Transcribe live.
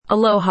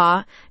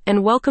Aloha,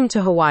 and welcome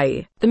to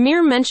Hawaii. The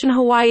mere mention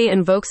Hawaii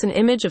invokes an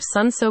image of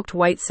sun-soaked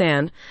white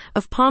sand,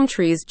 of palm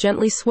trees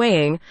gently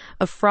swaying,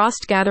 of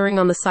frost gathering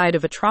on the side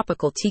of a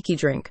tropical tiki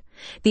drink.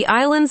 The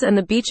islands and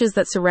the beaches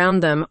that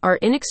surround them are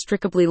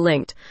inextricably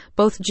linked,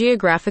 both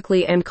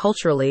geographically and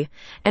culturally,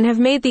 and have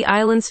made the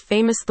islands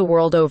famous the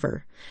world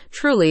over.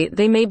 Truly,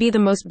 they may be the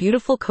most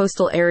beautiful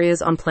coastal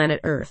areas on planet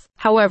Earth.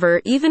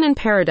 However, even in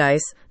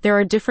paradise, there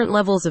are different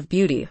levels of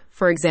beauty.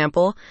 For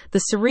example, the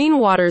serene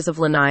waters of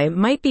Lanai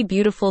might be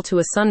beautiful to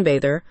a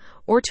sunbather,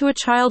 or to a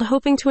child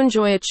hoping to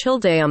enjoy a chill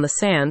day on the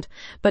sand,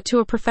 but to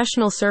a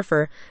professional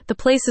surfer, the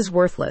place is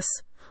worthless.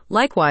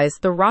 Likewise,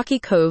 the rocky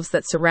coves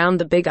that surround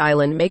the Big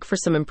Island make for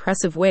some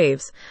impressive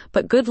waves,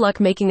 but good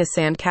luck making a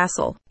sand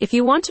castle. If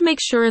you want to make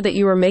sure that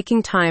you are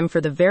making time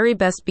for the very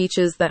best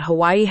beaches that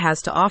Hawaii has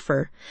to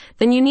offer,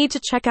 then you need to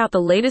check out the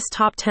latest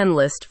top 10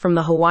 list from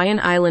the Hawaiian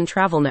Island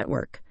Travel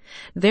Network.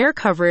 Their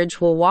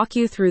coverage will walk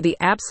you through the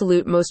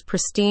absolute most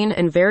pristine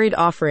and varied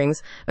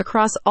offerings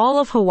across all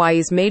of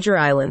Hawaii's major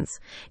islands,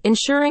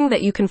 ensuring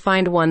that you can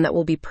find one that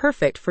will be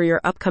perfect for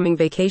your upcoming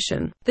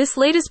vacation. This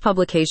latest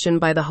publication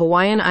by the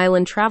Hawaiian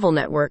Island Travel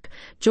Network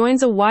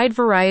joins a wide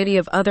variety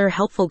of other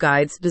helpful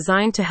guides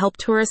designed to help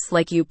tourists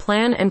like you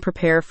plan and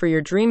prepare for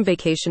your dream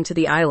vacation to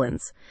the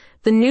islands.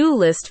 The new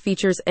list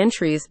features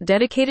entries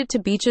dedicated to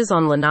beaches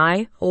on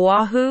Lanai,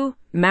 Oahu,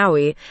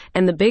 Maui,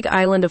 and the Big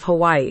Island of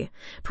Hawaii,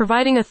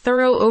 providing a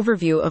thorough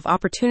overview of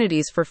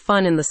opportunities for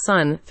fun in the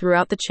sun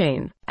throughout the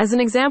chain. As an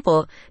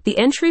example, the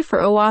entry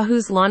for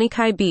Oahu's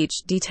Lanikai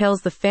Beach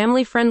details the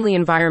family-friendly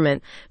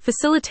environment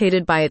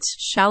facilitated by its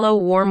shallow,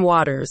 warm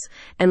waters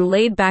and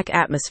laid-back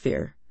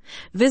atmosphere.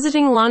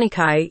 Visiting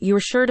Lanikai, you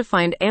are sure to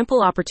find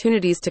ample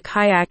opportunities to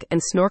kayak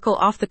and snorkel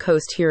off the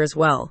coast here as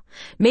well,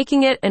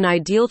 making it an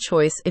ideal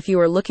choice if you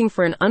are looking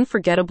for an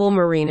unforgettable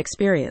marine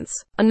experience.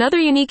 Another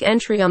unique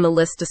entry on the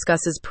list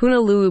discusses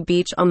Punaluu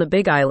Beach on the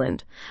Big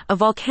Island, a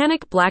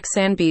volcanic black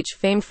sand beach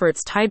famed for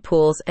its tide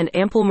pools and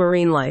ample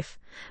marine life.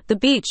 The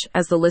beach,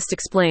 as the list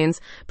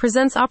explains,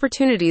 presents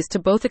opportunities to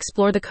both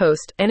explore the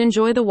coast and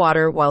enjoy the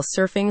water while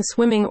surfing,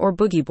 swimming, or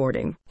boogie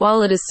boarding.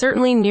 While it is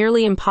certainly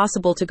nearly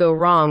impossible to go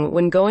wrong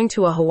when going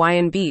to a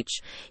Hawaiian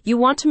beach, you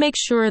want to make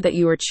sure that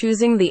you are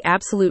choosing the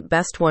absolute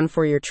best one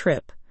for your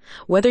trip.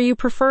 Whether you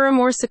prefer a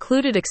more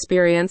secluded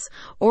experience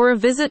or a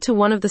visit to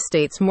one of the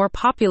state's more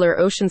popular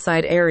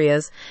oceanside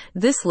areas,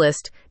 this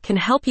list can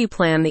help you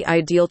plan the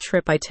ideal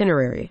trip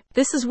itinerary.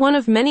 This is one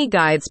of many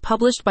guides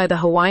published by the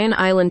Hawaiian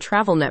Island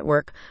Travel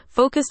Network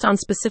focused on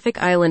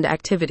specific island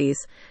activities,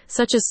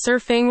 such as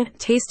surfing,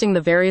 tasting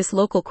the various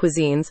local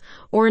cuisines,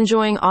 or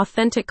enjoying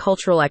authentic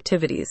cultural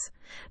activities.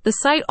 The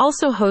site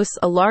also hosts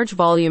a large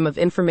volume of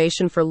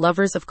information for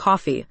lovers of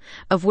coffee,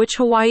 of which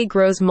Hawaii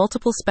grows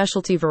multiple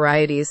specialty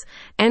varieties,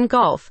 and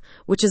golf,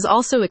 which is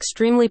also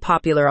extremely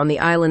popular on the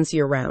islands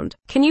year-round.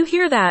 Can you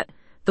hear that?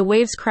 The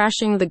waves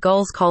crashing, the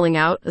gulls calling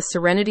out, the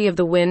serenity of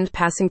the wind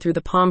passing through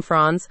the palm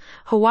fronds.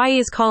 Hawaii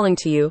is calling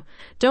to you.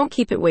 Don't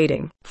keep it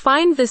waiting.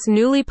 Find this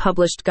newly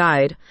published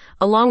guide,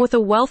 along with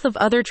a wealth of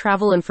other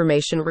travel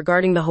information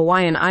regarding the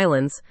Hawaiian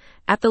Islands,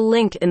 at the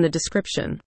link in the description.